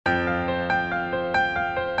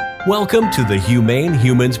Welcome to the Humane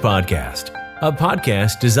Humans Podcast, a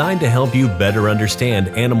podcast designed to help you better understand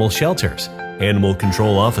animal shelters, animal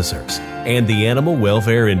control officers, and the animal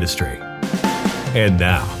welfare industry. And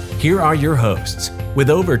now, here are your hosts,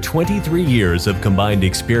 with over 23 years of combined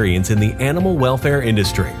experience in the animal welfare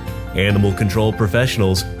industry, animal control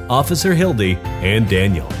professionals, Officer Hildy and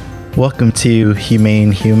Daniel. Welcome to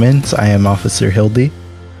Humane Humans. I am Officer Hildy.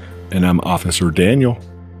 And I'm Officer Daniel.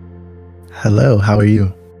 Hello, how are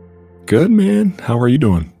you? Good, man. How are you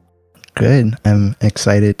doing? Good. I'm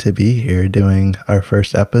excited to be here doing our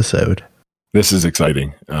first episode. This is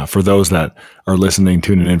exciting. For those that are listening,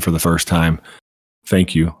 tuning in for the first time,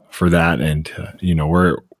 thank you for that. And,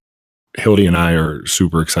 Hildy and I are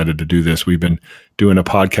super excited to do this. We've been doing a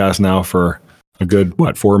podcast now for a good,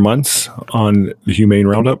 4 months on the Humane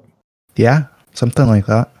Roundup? Yeah, something like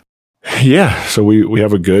that. Yeah. So we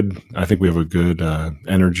have a good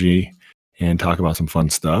energy and talk about some fun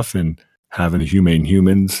stuff, and having the Humane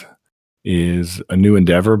Humans is a new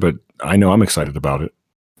endeavor, but I know I'm excited about it.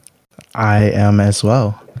 I am as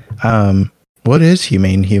well. What is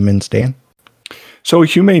Humane Humans, Dan? So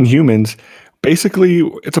Humane Humans, basically,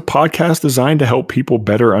 it's a podcast designed to help people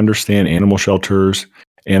better understand animal shelters,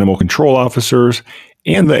 animal control officers,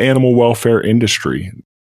 and the animal welfare industry.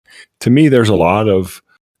 To me, there's a lot of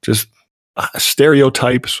just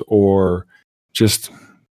stereotypes or just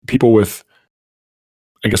people with,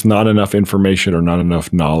 I guess, not enough information or not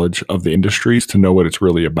enough knowledge of the industries to know what it's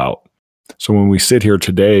really about. So when we sit here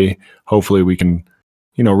today, hopefully we can,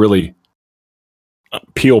 really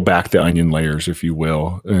peel back the onion layers, if you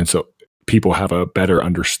will. And so people have a better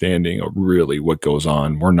understanding of really what goes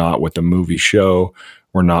on. We're not what the movies show.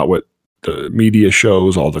 We're not what the media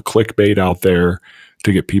shows, all the clickbait out there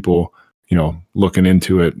to get people, looking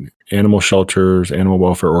into it. Animal shelters, animal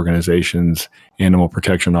welfare organizations, animal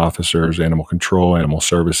protection officers, animal control, animal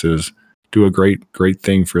services do a great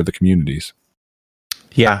thing for the communities.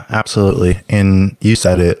 Yeah, absolutely. And you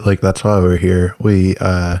said it, that's why we're here. We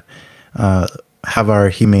have our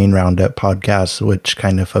Humane Roundup podcast, which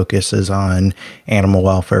kind of focuses on animal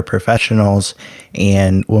welfare professionals.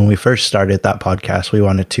 And when we first started that podcast, we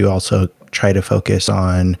wanted to also try to focus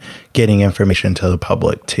on getting information to the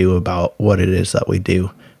public too about what it is that we do.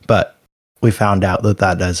 But we found out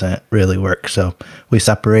that doesn't really work. So we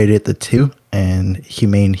separated the two, and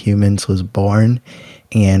Humane Humans was born.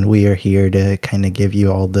 And we are here to kind of give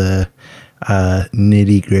you all the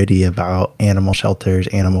nitty gritty about animal shelters,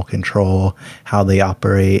 animal control, how they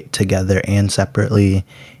operate together and separately.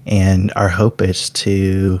 And our hope is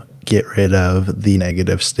to get rid of the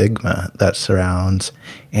negative stigma that surrounds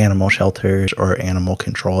animal shelters or animal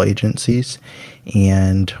control agencies.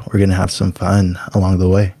 And we're going to have some fun along the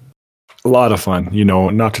way. A lot of fun,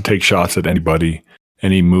 not to take shots at anybody,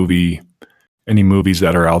 any movies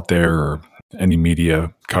that are out there or any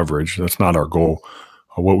media coverage. That's not our goal.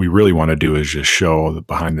 What we really want to do is just show the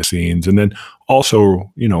behind the scenes, and then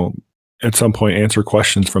also, at some point answer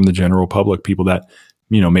questions from the general public, people that,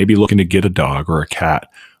 maybe looking to get a dog or a cat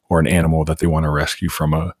or an animal that they want to rescue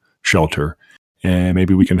from a shelter. And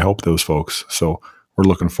maybe we can help those folks. So we're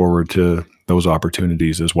looking forward to those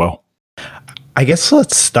opportunities as well. I guess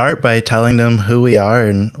let's start by telling them who we are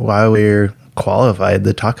and why we're qualified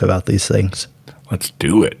to talk about these things. Let's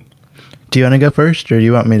do it. Do you want to go first, or do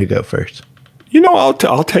you want me to go first?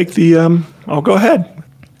 I'll take I'll go ahead.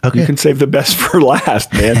 Okay. You can save the best for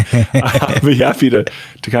last, man. I'll be happy to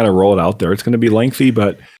kind of roll it out there. It's going to be lengthy,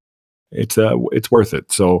 but it's worth it.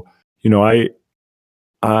 So, I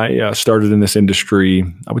started in this industry,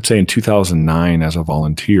 I would say in 2009 as a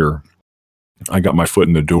volunteer. I got my foot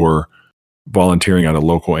in the door volunteering at a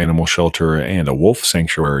local animal shelter and a wolf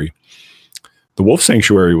sanctuary. The wolf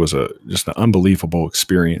sanctuary was just an unbelievable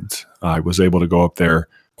experience. I was able to go up there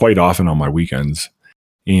quite often on my weekends,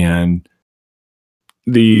 and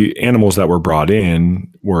the animals that were brought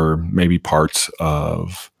in were maybe parts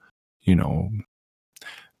of,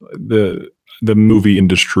 the movie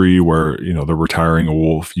industry where, they're retiring a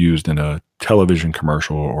wolf used in a television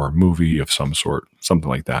commercial or a movie of some sort, something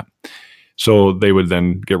like that. So they would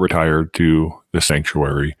then get retired to the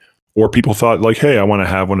sanctuary, or people thought hey, I want to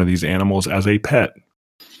have one of these animals as a pet.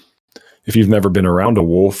 If you've never been around a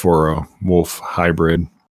wolf or a wolf hybrid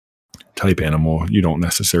type animal, you don't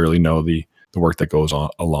necessarily know the work that goes on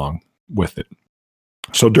along with it.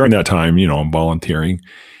 So during that time, I'm volunteering,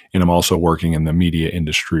 and I'm also working in the media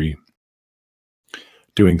industry,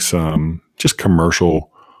 doing some just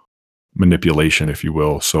commercial manipulation, if you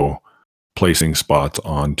will. So placing spots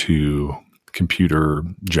onto computer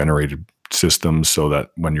generated systems so that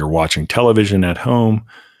when you're watching television at home,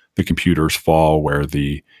 the computers fall where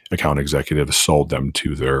the account executives sold them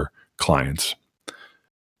to their clients.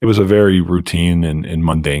 It was a very routine and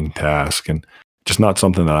mundane task, and just not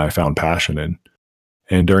something that I found passion in.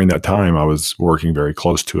 And during that time, I was working very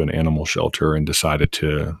close to an animal shelter and decided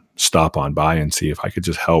to stop on by and see if I could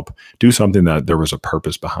just help do something that there was a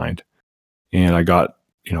purpose behind. And I got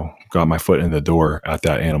my foot in the door at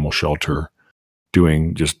that animal shelter,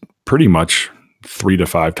 doing just pretty much 3 to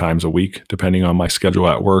 5 times a week, depending on my schedule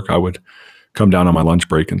at work. I would come down on my lunch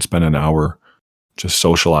break and spend an hour just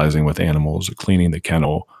socializing with animals, cleaning the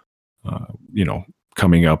kennel,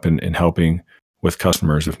 coming up and helping with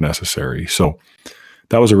customers if necessary. So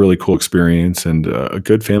that was a really cool experience. And a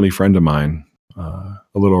good family friend of mine, a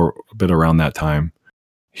little bit around that time,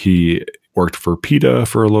 he worked for PETA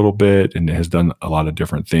for a little bit and has done a lot of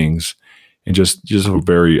different things. And just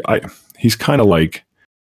he's kind of like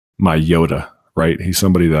my Yoda, right? He's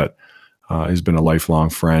somebody that has been a lifelong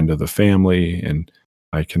friend of the family, and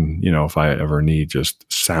I can, if I ever need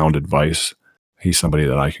just sound advice, he's somebody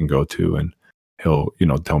that I can go to and he'll,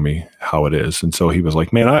 tell me how it is. And so he was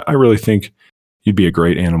like, man, I really think you'd be a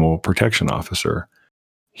great animal protection officer.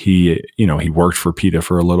 He worked for PETA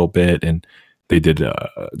for a little bit, and they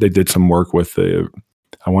did some work with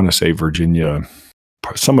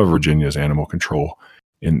some of Virginia's animal control.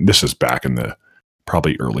 And this is back in the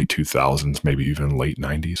probably early 2000s, maybe even late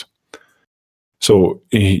 90s. So,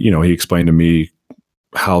 he explained to me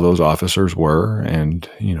how those officers were, and,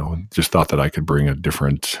 just thought that I could bring a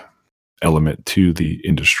different element to the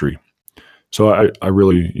industry. So I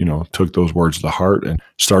really, took those words to heart and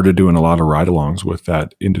started doing a lot of ride-alongs with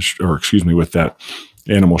that with that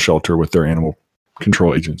animal shelter, with their animal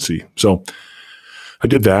control agency. So I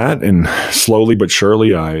did that, and slowly but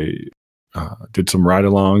surely I did some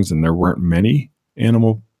ride-alongs, and there weren't many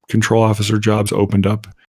animal control officer jobs opened up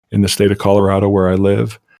in the state of Colorado where I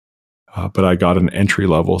live. But I got an entry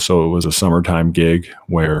level. So it was a summertime gig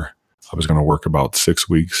where I was going to work about 6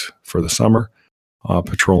 weeks for the summer,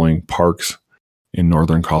 patrolling parks in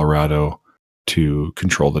northern Colorado to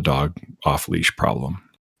control the dog off-leash problem.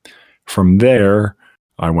 From there,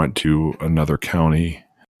 I went to another county,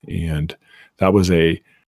 and that was a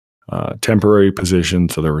temporary position.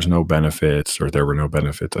 So there were no benefits,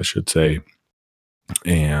 I should say.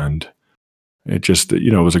 And it just,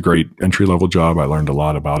 it was a great entry-level job. I learned a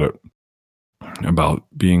lot about it, about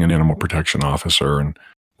being an animal protection officer and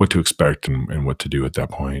what to expect and what to do at that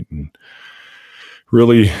point. And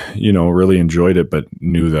really enjoyed it, but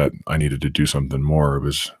knew that I needed to do something more. It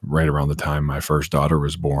was right around the time my first daughter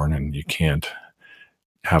was born, and you can't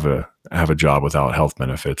have a job without health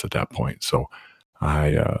benefits at that point. So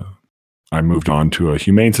I moved on to a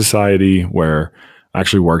humane society where I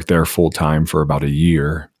actually worked there full time for about a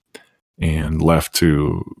year, and left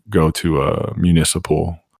to go to a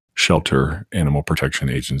municipal shelter animal protection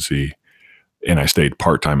agency. And I stayed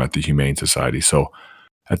part-time at the Humane Society. So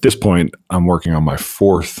at this point, I'm working on my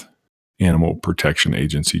 4th animal protection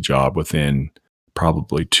agency job within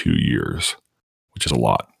probably 2 years, which is a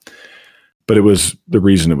lot. But the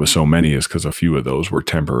reason it was so many is because a few of those were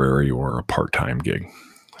temporary or a part-time gig.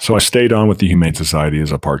 So I stayed on with the Humane Society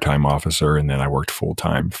as a part-time officer, and then I worked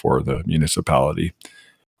full-time for the municipality.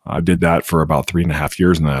 I did that for about 3.5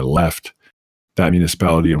 years, and then I left that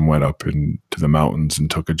municipality and went up into the mountains and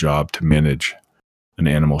took a job to manage an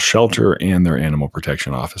animal shelter and their animal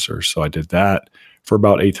protection officers. So I did that for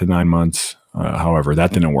about 8 to 9 months. However,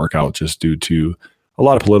 that didn't work out just due to a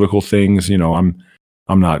lot of political things. I'm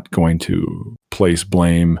not going to place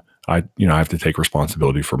blame. I have to take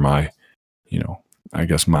responsibility for my,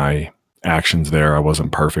 my actions there. I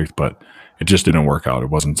wasn't perfect, but it just didn't work out. It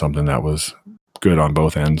wasn't something that was good on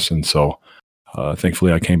both ends. And so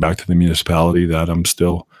thankfully I came back to the municipality that I'm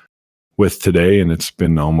still with today. And it's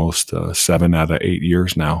been almost 7 out of 8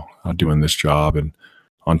 years now doing this job. And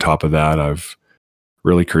on top of that, I've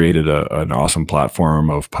really created an awesome platform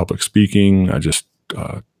of public speaking. I just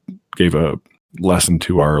gave a lesson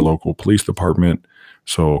to our local police department.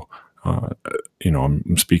 So,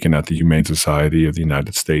 I'm speaking at the Humane Society of the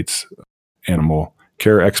United States Animal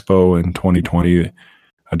Care Expo in 2020.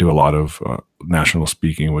 I do a lot of national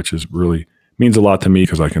speaking, which is really means a lot to me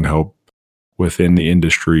because I can help within the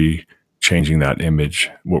industry changing that image,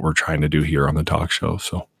 what we're trying to do here on the talk show.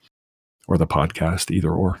 So, or the podcast,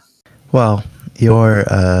 either or. Well, your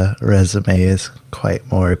resume is quite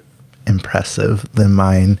more impressive than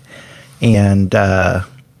mine. And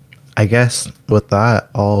I guess with that,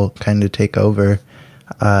 I'll kind of take over.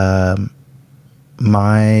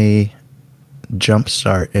 My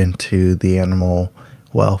jumpstart into the animal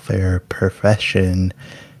welfare profession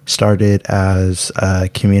started as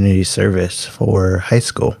community service for high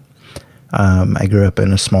school. I grew up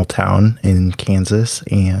in a small town in Kansas,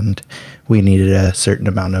 and we needed a certain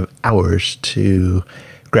amount of hours to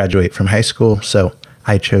graduate from high school. So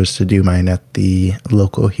I chose to do mine at the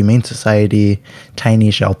local Humane Society tiny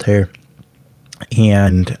shelter.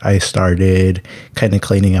 And I started kind of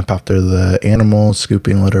cleaning up after the animals,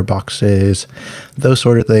 scooping litter boxes, those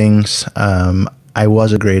sort of things. I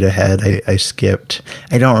was a grade ahead. I skipped,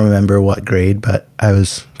 I don't remember what grade, but I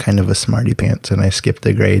was kind of a smarty pants and I skipped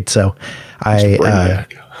a grade. So That's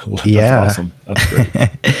awesome. That's great.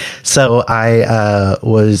 So I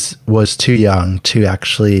was too young to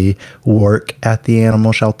actually work at the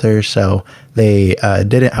animal shelter. So they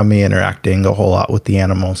didn't have me interacting a whole lot with the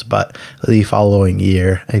animals. But the following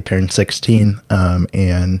year, I turned 16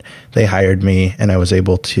 and they hired me, and I was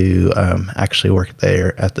able to actually work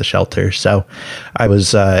there at the shelter. So I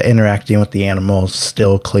was interacting with the animals,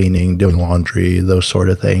 still cleaning, doing laundry, those sort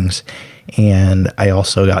of things. And I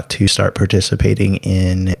also got to start participating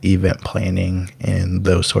in event planning and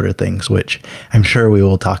those sort of things, which I'm sure we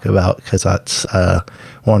will talk about because that's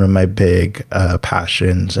one of my big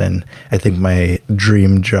passions. And I think my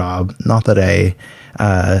dream job, not that I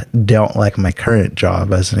don't like my current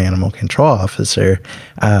job as an animal control officer,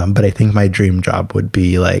 but I think my dream job would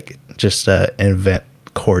be like just an event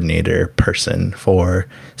coordinator person for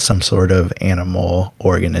some sort of animal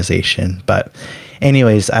organization. But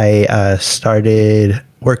anyways, I started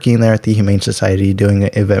working there at the Humane Society, doing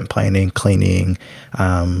event planning, cleaning,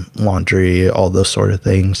 laundry, all those sort of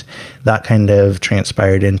things. That kind of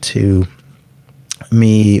transpired into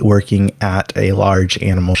me working at a large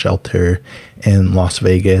animal shelter in Las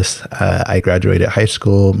Vegas. I graduated high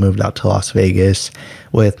school, moved out to Las Vegas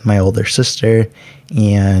with my older sister,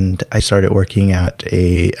 and I started working at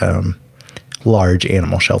a large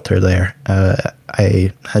animal shelter there.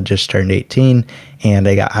 I had just turned 18 and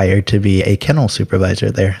I got hired to be a kennel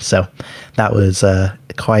supervisor there. So that was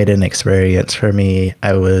quite an experience for me.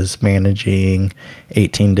 I was managing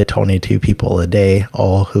 18 to 22 people a day,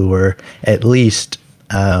 all who were at least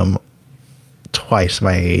twice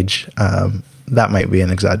my age. That might be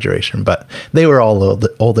an exaggeration, but they were all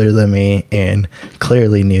older than me and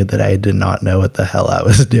clearly knew that I did not know what the hell I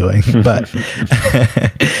was doing. But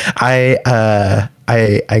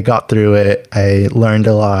I got through it. I learned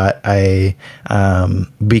a lot. I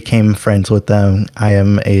became friends with them. I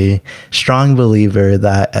am a strong believer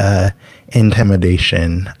that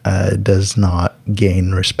intimidation does not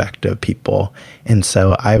gain respect of people. And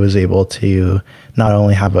so I was able to not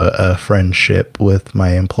only have a friendship with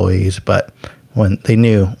my employees, but when they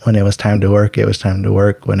knew when it was time to work, it was time to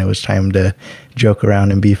work. When it was time to joke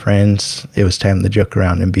around and be friends, it was time to joke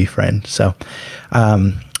around and be friends. So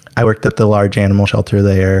I worked at the large animal shelter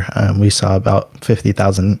there. We saw about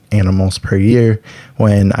 50,000 animals per year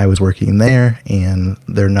when I was working there, and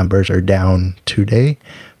their numbers are down today,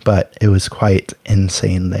 but it was quite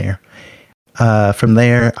insane there. From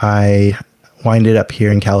there, I winded up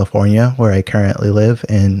here in California, where I currently live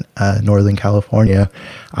in Northern California.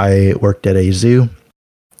 I worked at a zoo,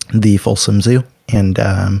 the Folsom Zoo, and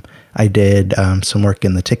I did some work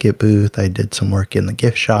in the ticket booth. I did some work in the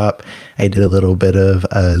gift shop. I did a little bit of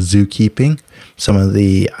zookeeping. Some of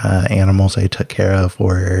the animals I took care of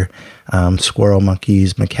were squirrel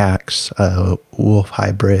monkeys, macaques, wolf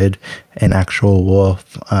hybrid, an actual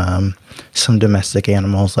wolf, some domestic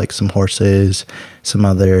animals like some horses, some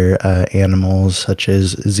other animals such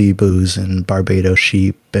as zebus and Barbados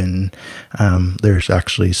sheep, and there's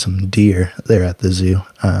actually some deer there at the zoo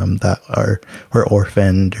that were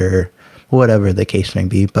orphaned or whatever the case may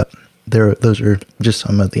be, but those are just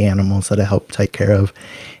some of the animals that I helped take care of.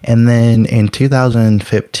 And then in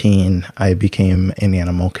 2015, I became an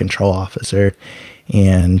animal control officer,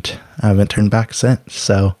 and I haven't turned back since.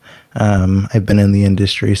 So I've been in the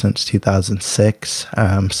industry since 2006.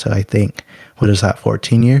 So I think, what is that,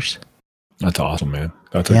 14 years? That's awesome, man.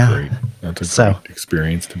 That's a great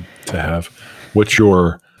experience to have. What's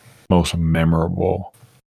your most memorable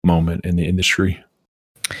moment in the industry?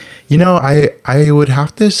 You know, I would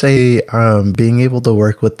have to say being able to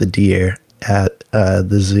work with the deer at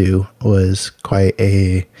the zoo was quite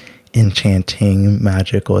a enchanting,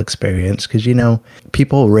 magical experience, because, you know,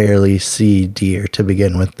 people rarely see deer to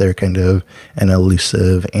begin with. They're kind of an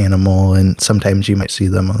elusive animal, and sometimes you might see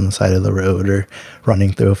them on the side of the road or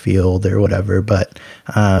running through a field or whatever, but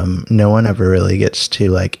no one ever really gets to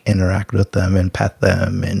like interact with them and pet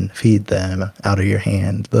them and feed them out of your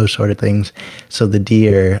hand, those sort of things. So the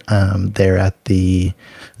deer there at the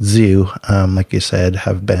zoo, like you said,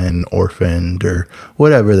 have been orphaned or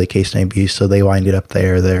whatever the case may be, so they wind up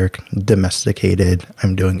there. They're domesticated,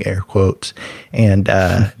 I'm doing air quotes, and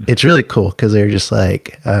it's really cool because they're just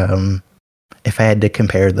like if I had to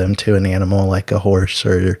compare them to an animal like a horse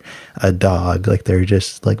or a dog, like they're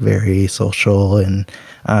just like very social, and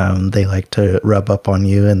they like to rub up on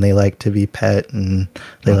you, and they like to be pet, and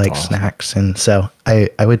they like snacks. And so I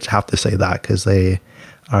would have to say that, because they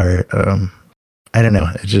are, I don't know,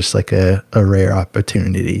 it's just like a rare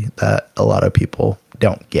opportunity that a lot of people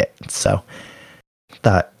don't get. So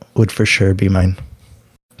that would for sure be mine.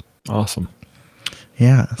 Awesome.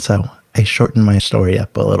 Yeah. So I shortened my story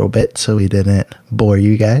up a little bit so we didn't bore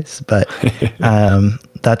you guys, but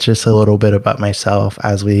that's just a little bit about myself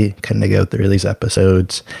as we kind of go through these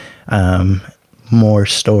episodes. More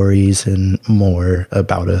stories and more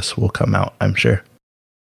about us will come out, I'm sure.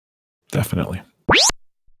 Definitely.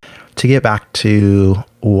 To get back to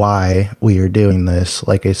why we are doing this,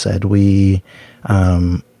 like I said, we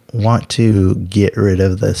want to get rid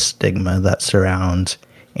of the stigma that surrounds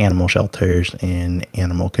animal shelters and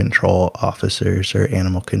animal control officers or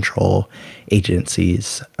animal control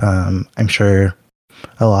agencies. I'm sure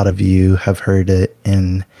a lot of you have heard it,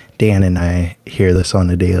 and Dan and I hear this on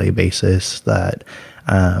a daily basis, that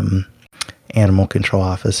animal control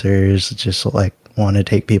officers just like want to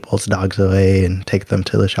take people's dogs away and take them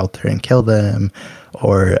to the shelter and kill them,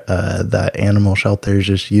 or that animal shelters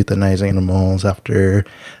just euthanize animals after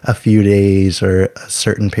a few days or a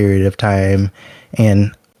certain period of time.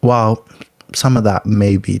 And while some of that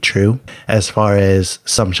may be true, as far as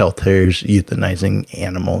some shelters euthanizing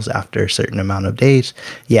animals after a certain amount of days,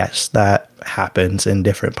 yes, that happens in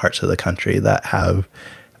different parts of the country that have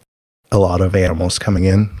a lot of animals coming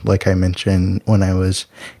in. Like I mentioned when I was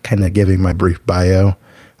kind of giving my brief bio,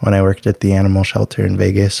 when I worked at the animal shelter in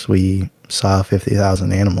Vegas, we saw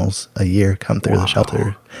 50,000 animals a year come through the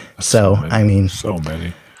shelter. So I mean, so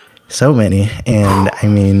many. And I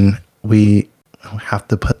mean, we have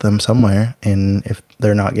to put them somewhere, and if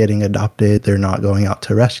they're not getting adopted, they're not going out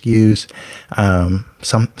to rescues.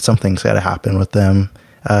 Something's got to happen with them.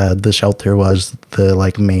 The shelter was the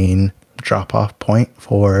like main drop-off point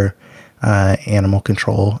for animal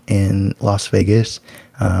control in Las Vegas,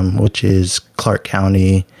 which is Clark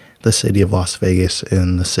County, the city of Las Vegas,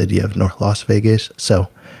 and the city of North Las Vegas. So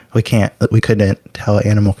we couldn't tell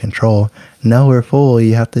animal control, no, we're full,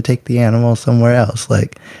 you have to take the animal somewhere else.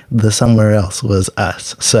 Like, the somewhere else was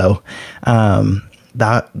us. So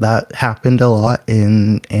that happened a lot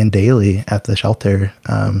and daily at the shelter.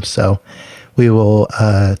 So we will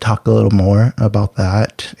talk a little more about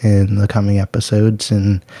that in the coming episodes,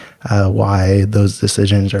 and why those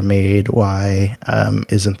decisions are made. Why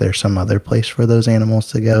isn't there some other place for those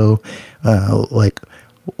animals to go?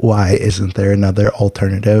 Why isn't there another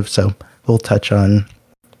alternative? So we'll touch on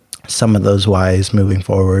some of those whys moving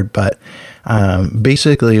forward. But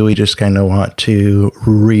basically, we just kind of want to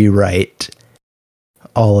rewrite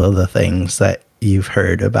all of the things that you've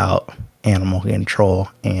heard about animal control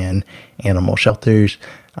and animal shelters.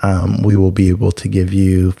 We will be able to give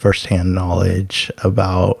you firsthand knowledge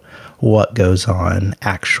about what goes on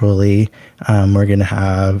actually. We're going to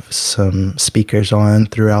have some speakers on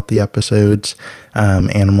throughout the episodes,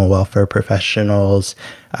 animal welfare professionals,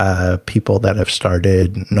 people that have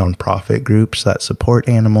started nonprofit groups that support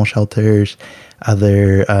animal shelters,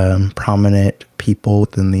 other prominent people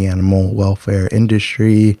within the animal welfare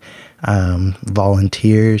industry,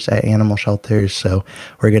 volunteers at animal shelters. So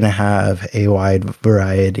we're going to have a wide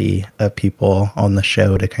variety of people on the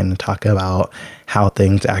show to kind of talk about how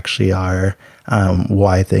things actually are,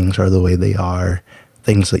 why things are the way they are,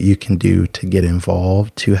 things that you can do to get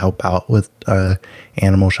involved to help out with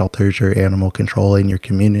animal shelters or animal control in your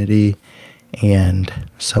community, and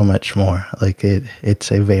so much more. Like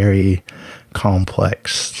it's a very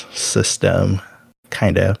complex system,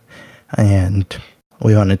 kind of, and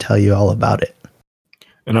we want to tell you all about it.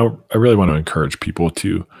 And I really want to encourage people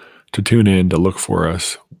to tune in, to look for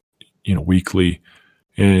us, weekly,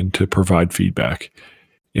 and to provide feedback.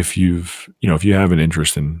 If you have an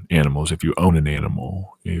interest in animals, if you own an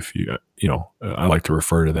animal, if I like to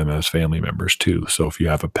refer to them as family members too. So if you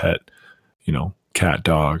have a pet, cat,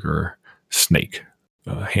 dog, or snake,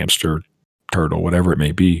 hamster, turtle, whatever it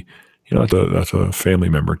may be, that's a family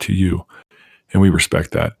member to you. And we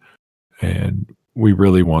respect that. And we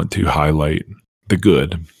really want to highlight the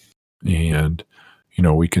good. And,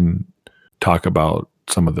 we can talk about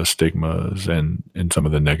some of the stigmas and some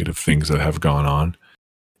of the negative things that have gone on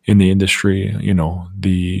in the industry.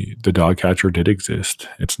 The dog catcher did exist.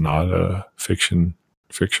 It's not a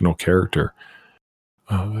fictional character.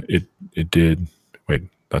 It did. Wait,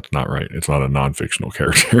 that's not right. It's not a non-fictional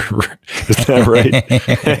character. Is that right?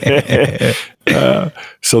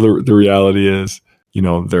 So the reality is,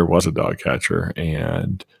 there was a dog catcher,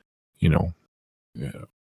 and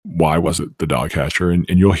why was it the dog catcher? And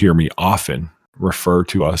you'll hear me often refer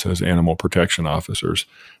to us as animal protection officers.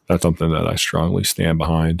 That's something that I strongly stand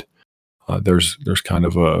behind. There's kind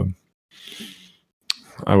of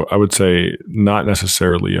I would say not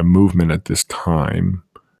necessarily a movement at this time,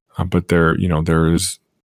 but there is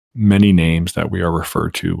many names that we are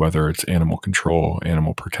referred to, whether it's animal control,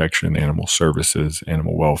 animal protection, animal services,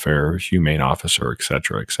 animal welfare, humane officer, et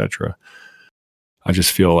cetera, et cetera. I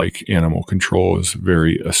just feel like animal control is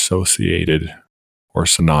very associated or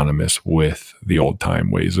synonymous with the old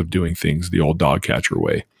time ways of doing things, the old dog catcher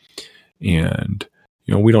way. And,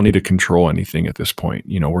 we don't need to control anything at this point.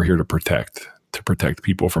 We're here to protect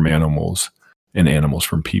people from animals and animals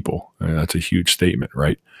from people. I mean, that's a huge statement,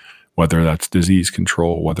 right? Whether that's disease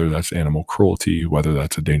control, whether that's animal cruelty, whether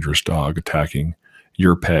that's a dangerous dog attacking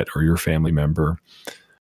your pet or your family member,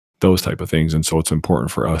 those type of things. And so it's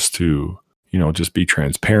important for us to, just be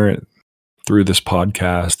transparent through this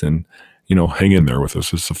podcast and, hang in there with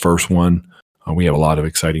us. It's the first one. We have a lot of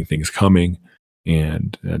exciting things coming,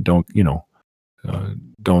 and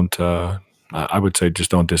I would say just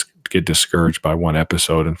don't get discouraged by one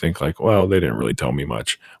episode and think like, well, they didn't really tell me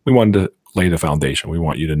much. We wanted to lay the foundation. We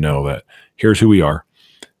want you to know that here's who we are.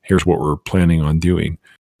 Here's what we're planning on doing.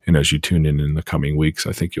 And as you tune in the coming weeks,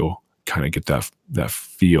 I think you'll kind of get that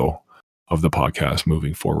feel of the podcast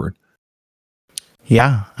moving forward.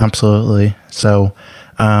 Yeah, absolutely. So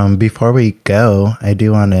before we go, I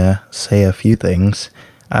do want to say a few things.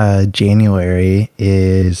 January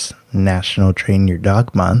is National Train Your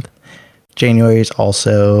Dog Month. January is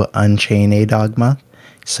also Unchain a Dog Month.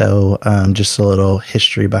 So just a little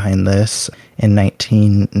history behind this. In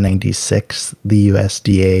 1996, the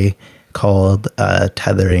USDA called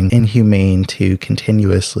tethering inhumane to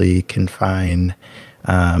continuously confine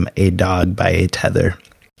a dog by a tether.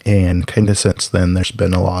 And kind of since then, there's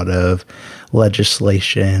been a lot of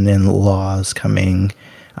legislation and laws coming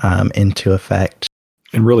into effect.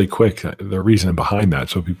 And really quick, the reason behind that,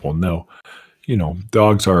 so people know,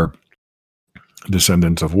 dogs are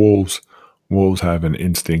descendants of wolves. Wolves have an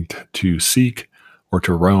instinct to seek or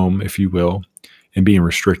to roam, if you will, and being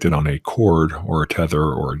restricted on a cord or a tether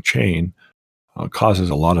or a chain causes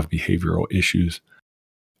a lot of behavioral issues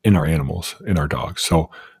in our animals, in our dogs. So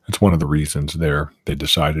it's one of the reasons they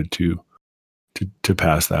decided to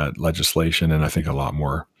pass that legislation, and I think a lot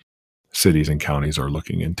more cities and counties are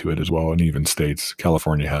looking into it as well, and even states.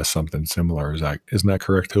 California has something similar. Isn't that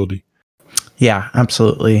correct, Hildy? Yeah,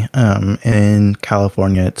 absolutely. In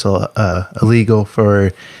California, it's illegal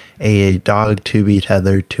for a dog to be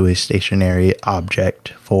tethered to a stationary object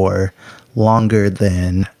for longer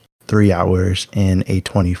than 3 hours in a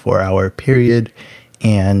 24-hour period,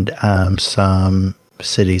 and some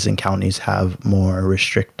cities and counties have more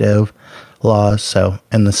restrictive laws. So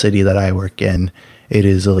in the city that I work in, it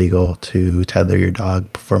is illegal to tether your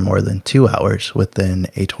dog for more than 2 hours within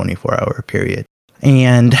a 24-hour period.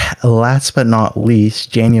 And last but not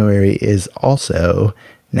least, January is also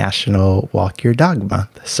National Walk Your Dog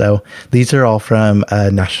Month. So these are all from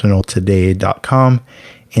nationaltoday.com.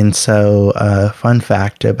 And so fun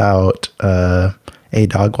fact about a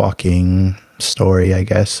dog walking story, I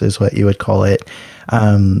guess is what you would call it.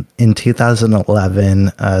 In 2011,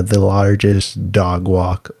 the largest dog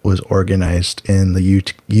walk was organized in the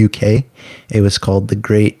UK. It was called the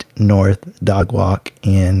Great North Dog Walk,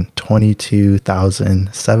 and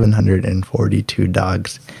 22,742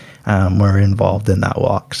 dogs were involved in that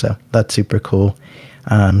walk. So that's super cool.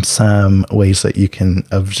 Some ways that you can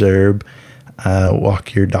observe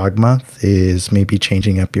Walk Your Dog Month is maybe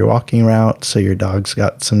changing up your walking route so your dog's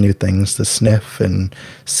got some new things to sniff and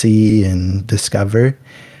see and discover.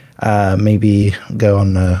 Maybe go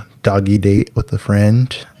on a doggy date with a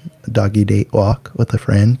friend, a doggy date walk with a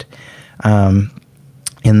friend. And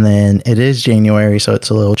then it is January, so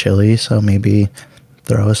it's a little chilly, so maybe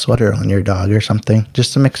throw a sweater on your dog or something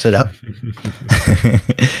just to mix it up.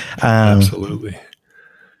 Absolutely.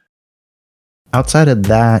 Outside of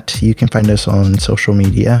that, you can find us on social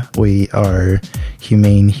media. We are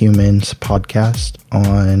Humane Humans Podcast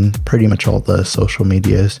on pretty much all the social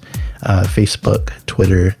medias, Facebook,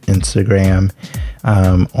 Twitter, Instagram.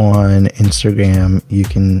 On Instagram, you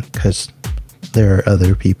can, because there are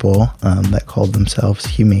other people that call themselves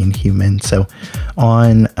Humane Humans. So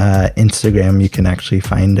on Instagram, you can actually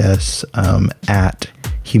find us at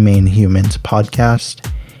Humane Humans Podcast.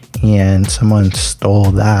 And someone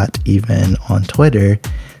stole that even on Twitter.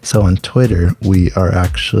 So on Twitter, we are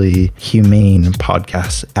actually Humane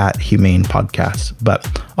Podcast, at Humane Podcast. But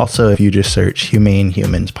also, if you just search Humane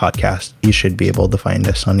Humans Podcast, you should be able to find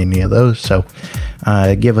us on any of those. So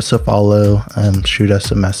give us a follow, shoot us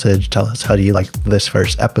a message, tell us how do you like this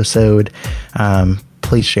first episode.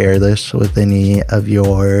 Please share this with any of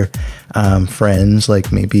your friends,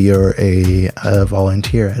 like maybe you're a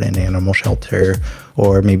volunteer at an animal shelter,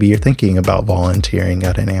 or maybe you're thinking about volunteering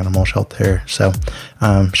at an animal shelter. So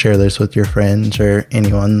share this with your friends or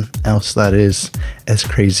anyone else that is as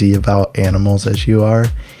crazy about animals as you are.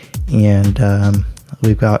 And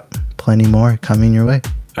we've got plenty more coming your way.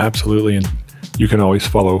 Absolutely. And you can always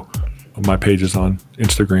follow my pages on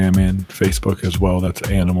Instagram and Facebook as well. That's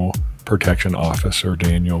Animal Protection Officer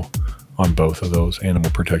Daniel on both of those,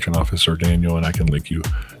 Animal Protection Officer Daniel, and I can link you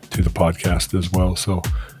to the podcast as well. So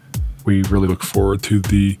we really look forward to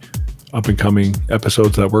the up and coming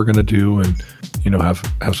episodes that we're going to do, and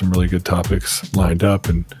have some really good topics lined up.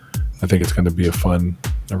 And I think it's going to be a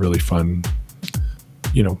really fun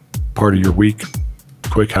part of your week,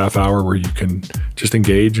 quick half hour where you can just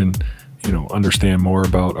engage and understand more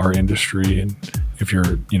about our industry. And if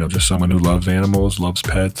you're just someone who loves animals, loves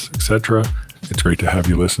pets, etc., it's great to have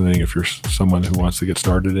you listening. If you're someone who wants to get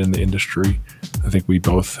started in the industry, I think we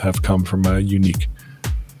both have come from a unique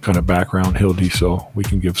kind of background, Hildy, so we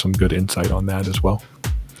can give some good insight on that as well.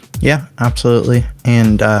 Yeah, absolutely.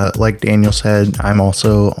 And like Daniel said, I'm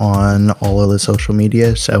also on all of the social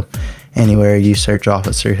media. So anywhere you search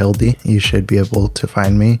Officer Hildy, you should be able to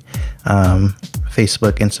find me.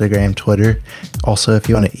 Facebook, Instagram, Twitter. Also, if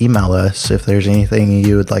you want to email us, if there's anything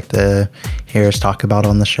you would like to hear us talk about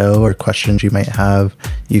on the show or questions you might have,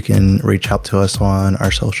 you can reach out to us on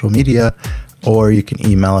our social media, or you can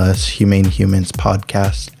email us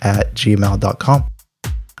humanehumanspodcast@gmail.com.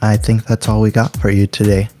 I think that's all we got for you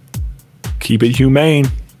today. Keep it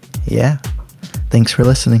humane. Yeah. Thanks for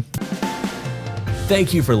listening.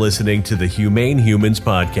 Thank you for listening to the Humane Humans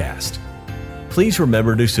Podcast. Please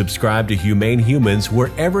remember to subscribe to Humane Humans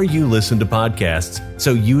wherever you listen to podcasts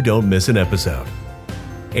so you don't miss an episode.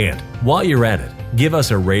 And while you're at it, give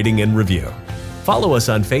us a rating and review. Follow us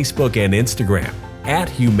on Facebook and Instagram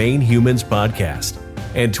 @Humane Humans Podcast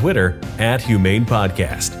and Twitter @Humane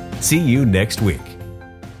Podcast. See you next week.